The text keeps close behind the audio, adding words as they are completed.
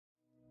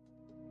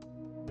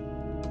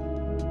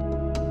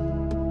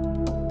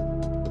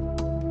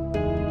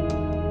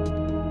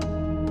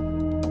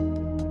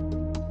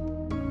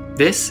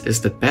This is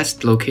the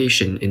best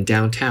location in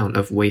downtown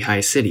of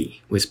Weihai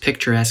City with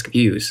picturesque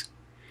views.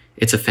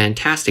 It's a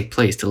fantastic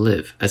place to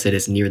live as it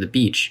is near the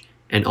beach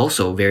and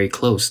also very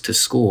close to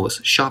schools,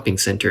 shopping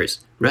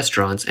centers,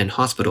 restaurants, and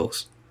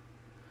hospitals.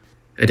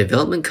 A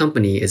development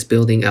company is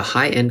building a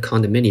high-end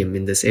condominium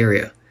in this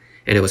area,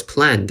 and it was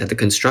planned that the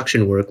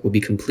construction work will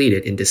be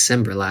completed in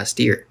December last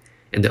year,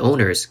 and the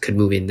owners could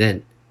move in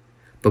then.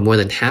 But more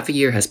than half a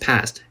year has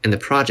passed, and the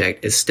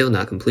project is still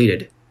not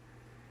completed.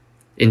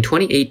 In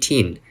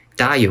 2018,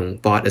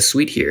 Dayong bought a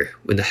suite here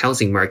when the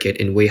housing market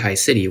in Weihai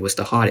City was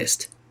the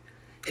hottest.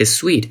 His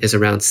suite is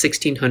around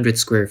 1,600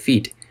 square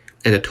feet,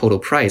 and the total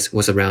price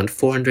was around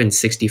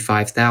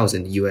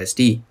 465,000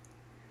 USD.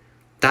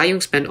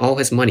 Dayong spent all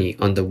his money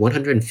on the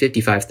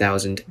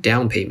 155,000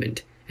 down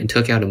payment and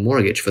took out a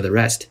mortgage for the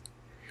rest.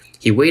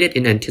 He waited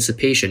in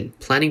anticipation,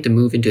 planning to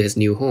move into his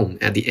new home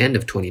at the end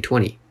of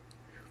 2020.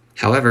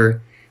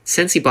 However,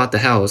 since he bought the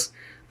house,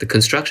 the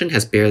construction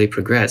has barely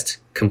progressed,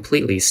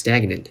 completely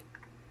stagnant.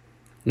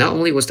 Not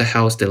only was the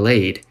house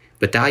delayed,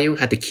 but Dayong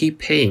had to keep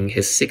paying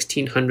his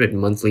 1,600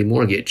 monthly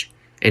mortgage,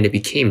 and it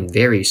became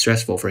very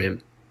stressful for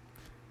him.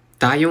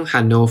 Dayong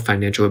had no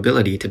financial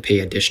ability to pay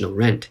additional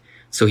rent,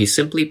 so he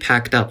simply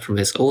packed up from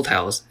his old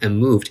house and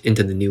moved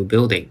into the new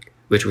building,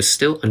 which was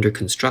still under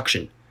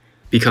construction,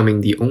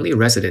 becoming the only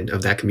resident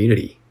of that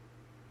community.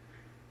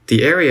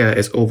 The area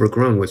is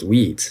overgrown with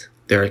weeds.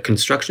 There are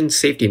construction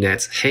safety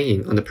nets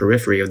hanging on the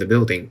periphery of the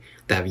building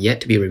that have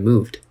yet to be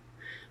removed.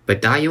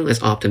 But Dayong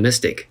is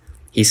optimistic.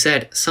 He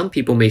said some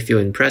people may feel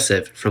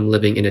impressive from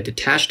living in a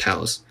detached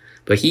house,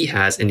 but he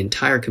has an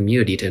entire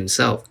community to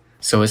himself.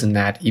 So isn't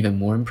that even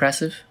more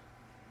impressive?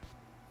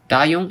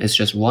 Dayong is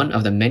just one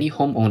of the many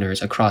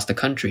homeowners across the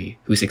country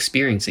who's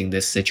experiencing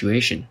this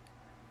situation.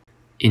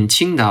 In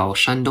Qingdao,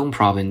 Shandong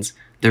province,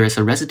 there is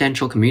a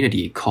residential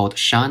community called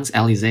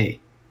Champs-Élysées.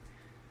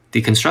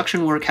 The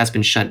construction work has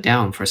been shut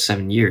down for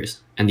 7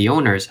 years, and the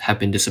owners have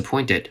been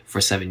disappointed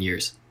for 7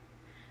 years.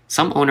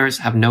 Some owners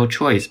have no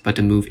choice but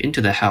to move into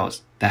the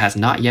house that has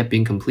not yet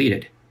been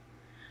completed.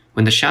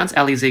 When the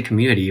Champs-Élysées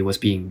community was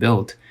being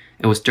built,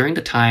 it was during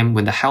the time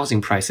when the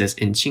housing prices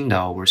in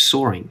Qingdao were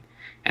soaring,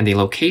 and the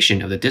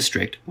location of the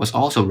district was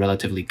also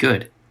relatively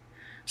good.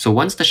 So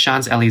once the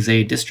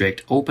Champs-Élysées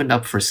district opened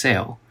up for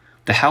sale,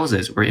 the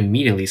houses were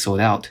immediately sold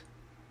out.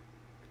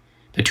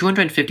 The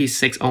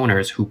 256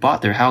 owners who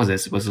bought their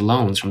houses with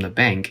loans from the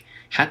bank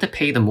had to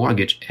pay the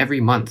mortgage every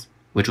month,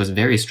 which was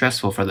very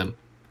stressful for them.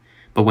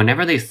 But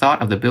whenever they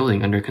thought of the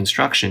building under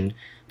construction,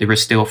 they were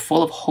still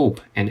full of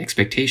hope and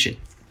expectation.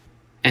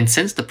 And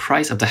since the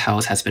price of the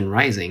house has been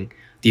rising,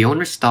 the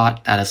owners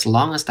thought that as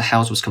long as the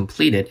house was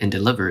completed and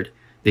delivered,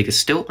 they could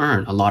still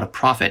earn a lot of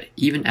profit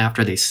even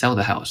after they sell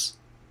the house.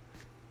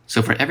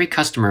 So for every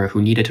customer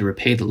who needed to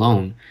repay the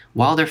loan,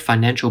 while their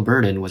financial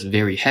burden was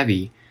very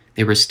heavy,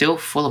 they were still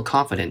full of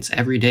confidence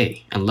every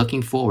day and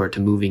looking forward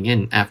to moving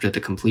in after the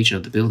completion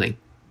of the building.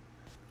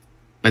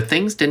 But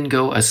things didn't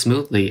go as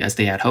smoothly as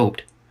they had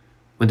hoped.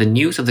 When the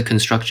news of the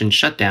construction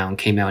shutdown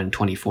came out in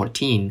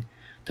 2014,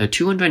 the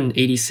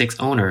 286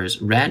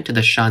 owners ran to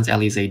the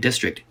Champs-Élysées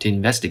district to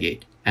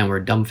investigate and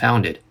were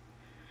dumbfounded.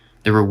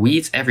 There were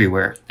weeds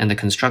everywhere and the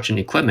construction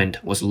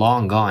equipment was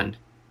long gone.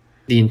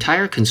 The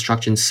entire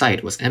construction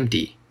site was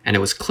empty, and it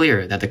was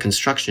clear that the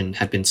construction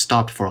had been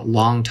stopped for a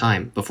long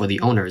time before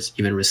the owners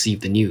even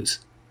received the news.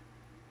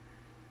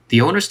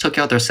 The owners took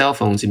out their cell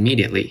phones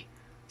immediately.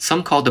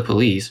 Some called the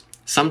police,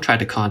 some tried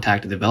to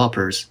contact the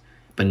developers,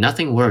 but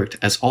nothing worked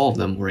as all of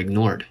them were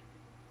ignored.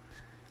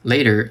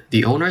 Later,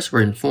 the owners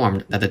were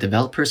informed that the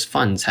developers'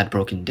 funds had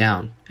broken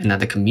down and that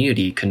the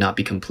community could not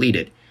be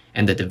completed,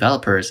 and the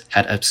developers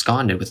had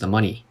absconded with the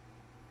money.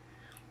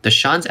 The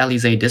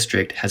Champs-Élysées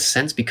district has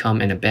since become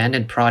an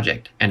abandoned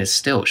project and is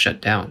still shut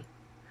down.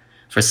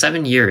 For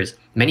 7 years,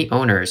 many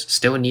owners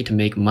still need to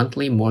make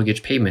monthly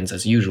mortgage payments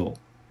as usual.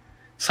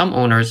 Some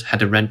owners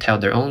had to rent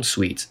out their own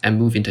suites and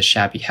move into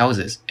shabby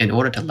houses in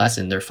order to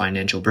lessen their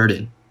financial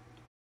burden.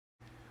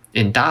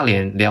 In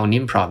Dalian,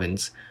 Liaoning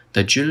province,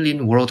 the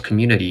Junlin World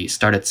community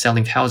started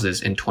selling houses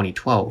in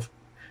 2012.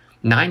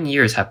 9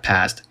 years have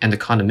passed and the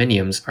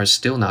condominiums are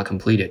still not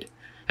completed,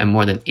 and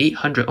more than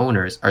 800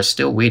 owners are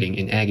still waiting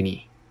in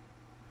agony.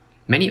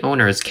 Many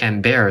owners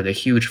can't bear the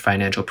huge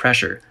financial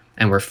pressure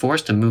and were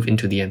forced to move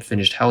into the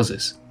unfinished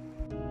houses.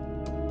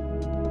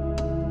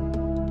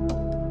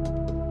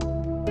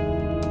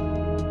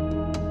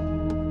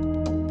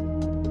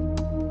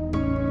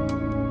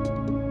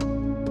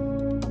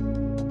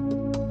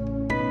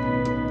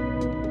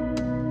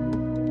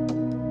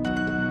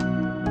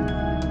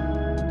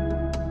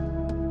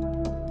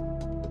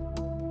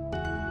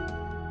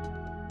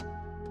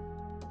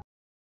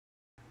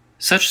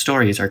 Such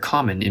stories are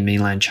common in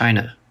mainland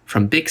China,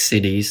 from big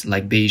cities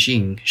like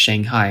Beijing,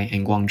 Shanghai,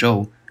 and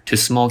Guangzhou to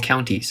small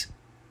counties.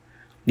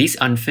 These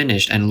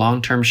unfinished and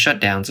long-term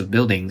shutdowns of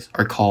buildings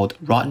are called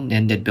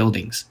rotten-ended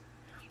buildings.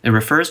 It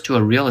refers to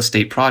a real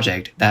estate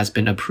project that has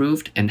been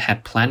approved and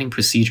had planning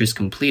procedures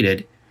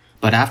completed,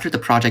 But after the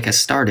project has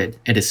started,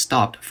 it is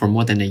stopped for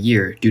more than a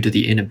year due to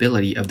the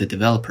inability of the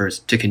developers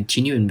to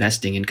continue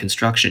investing in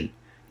construction,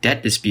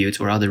 debt disputes,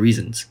 or other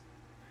reasons.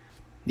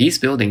 These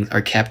buildings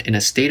are kept in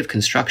a state of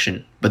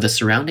construction, but the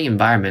surrounding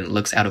environment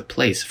looks out of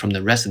place from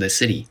the rest of the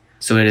city,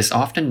 so it is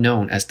often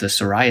known as the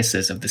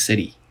psoriasis of the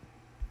city.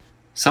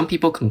 Some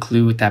people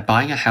conclude that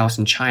buying a house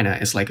in China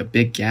is like a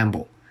big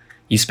gamble.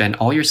 You spend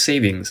all your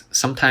savings,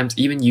 sometimes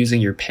even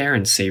using your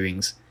parents'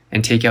 savings,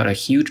 and take out a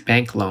huge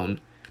bank loan,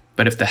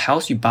 but if the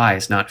house you buy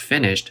is not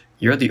finished,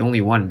 you're the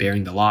only one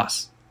bearing the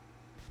loss.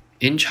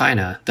 In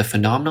China, the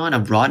phenomenon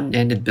of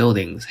rotten-ended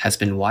buildings has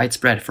been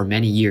widespread for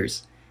many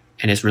years,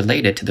 and is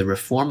related to the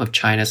reform of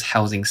China's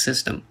housing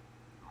system.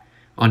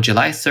 On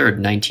July 3,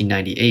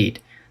 1998,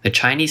 the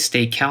Chinese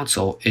State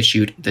Council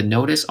issued the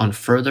Notice on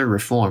Further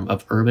Reform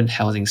of Urban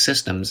Housing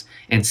Systems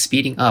and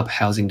Speeding Up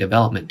Housing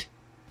Development.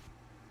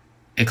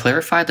 It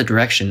clarified the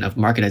direction of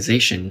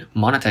marketization,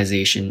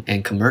 monetization,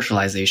 and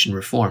commercialization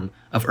reform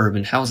of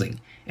urban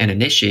housing, and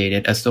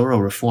initiated a thorough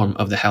reform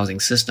of the housing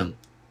system.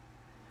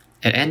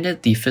 It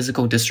ended the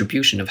physical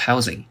distribution of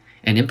housing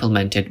and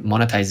implemented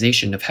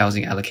monetization of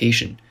housing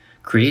allocation,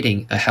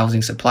 creating a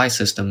housing supply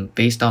system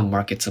based on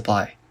market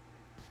supply.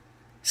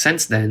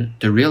 Since then,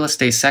 the real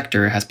estate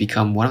sector has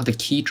become one of the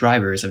key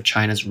drivers of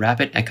China's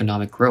rapid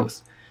economic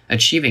growth,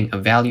 achieving a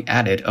value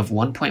added of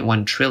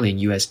 1.1 trillion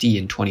USD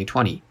in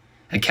 2020,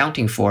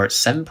 accounting for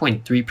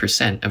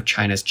 7.3% of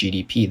China's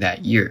GDP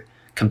that year,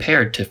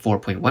 compared to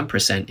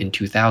 4.1% in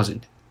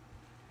 2000.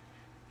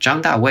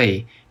 Zhang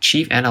Dawei,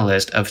 chief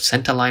analyst of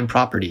Centaline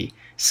Property,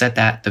 said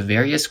that the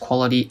various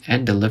quality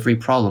and delivery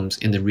problems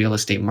in the real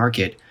estate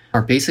market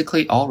are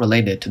basically all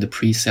related to the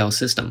pre-sale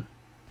system.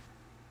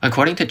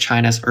 According to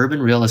China's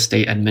Urban Real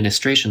Estate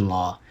Administration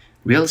law,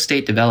 real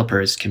estate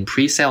developers can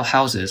pre-sale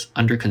houses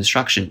under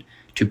construction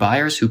to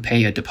buyers who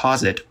pay a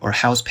deposit or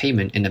house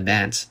payment in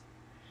advance.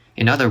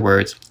 In other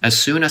words, as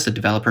soon as the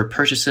developer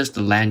purchases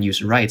the land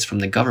use rights from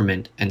the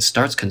government and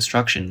starts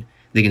construction,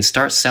 they can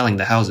start selling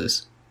the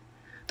houses.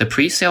 The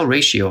pre-sale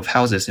ratio of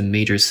houses in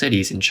major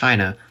cities in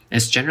China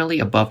is generally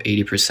above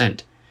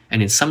 80%,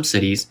 and in some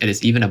cities it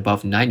is even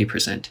above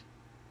 90%.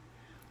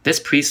 This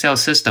pre-sale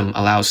system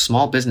allows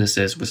small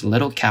businesses with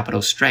little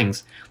capital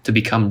strength to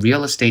become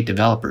real estate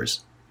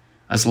developers.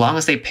 As long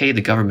as they pay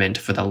the government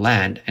for the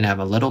land and have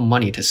a little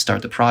money to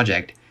start the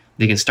project,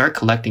 they can start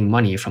collecting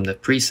money from the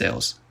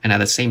pre-sales, and at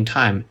the same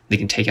time, they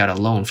can take out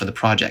a loan for the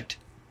project.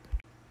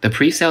 The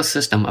pre-sale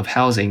system of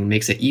housing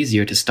makes it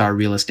easier to start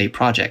real estate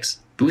projects,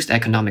 boost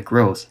economic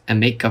growth, and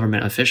make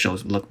government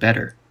officials look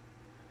better.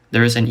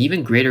 There is an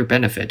even greater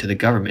benefit to the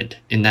government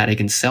in that it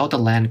can sell the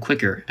land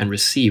quicker and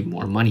receive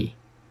more money.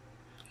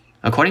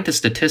 According to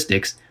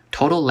statistics,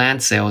 total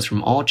land sales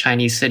from all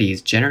Chinese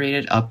cities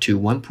generated up to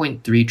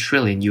 1.3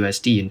 trillion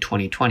USD in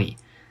 2020,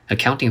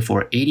 accounting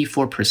for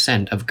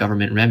 84% of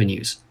government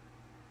revenues.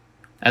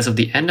 As of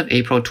the end of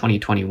April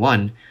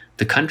 2021,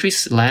 the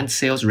country's land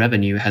sales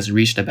revenue has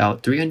reached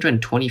about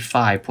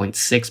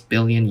 325.6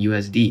 billion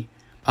USD,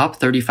 up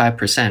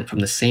 35% from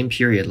the same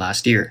period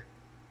last year.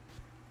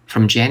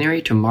 From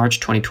January to March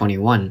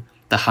 2021,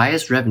 the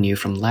highest revenue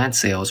from land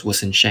sales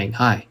was in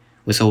Shanghai,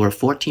 with over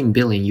 14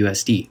 billion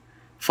USD,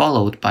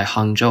 followed by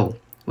Hangzhou,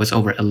 with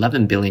over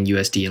 11 billion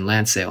USD in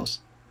land sales.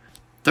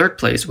 Third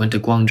place went to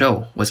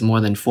Guangzhou, with more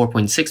than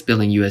 4.6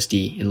 billion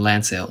USD in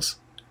land sales.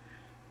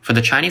 For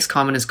the Chinese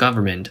Communist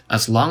government,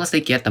 as long as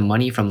they get the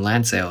money from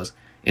land sales,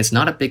 it's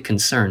not a big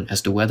concern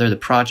as to whether the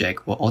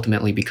project will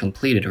ultimately be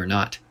completed or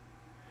not.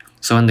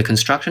 So in the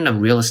construction of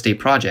real estate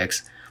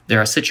projects,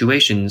 there are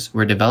situations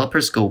where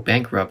developers go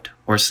bankrupt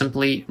or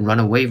simply run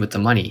away with the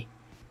money.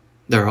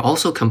 There are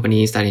also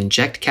companies that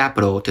inject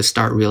capital to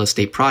start real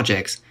estate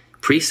projects,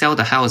 pre-sell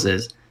the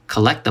houses,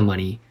 collect the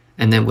money,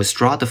 and then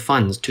withdraw the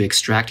funds to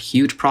extract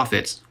huge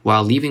profits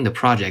while leaving the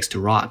projects to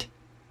rot.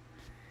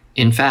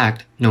 In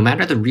fact, no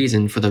matter the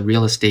reason for the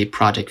real estate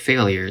project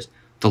failures,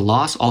 the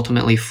loss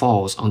ultimately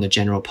falls on the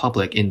general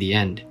public in the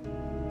end.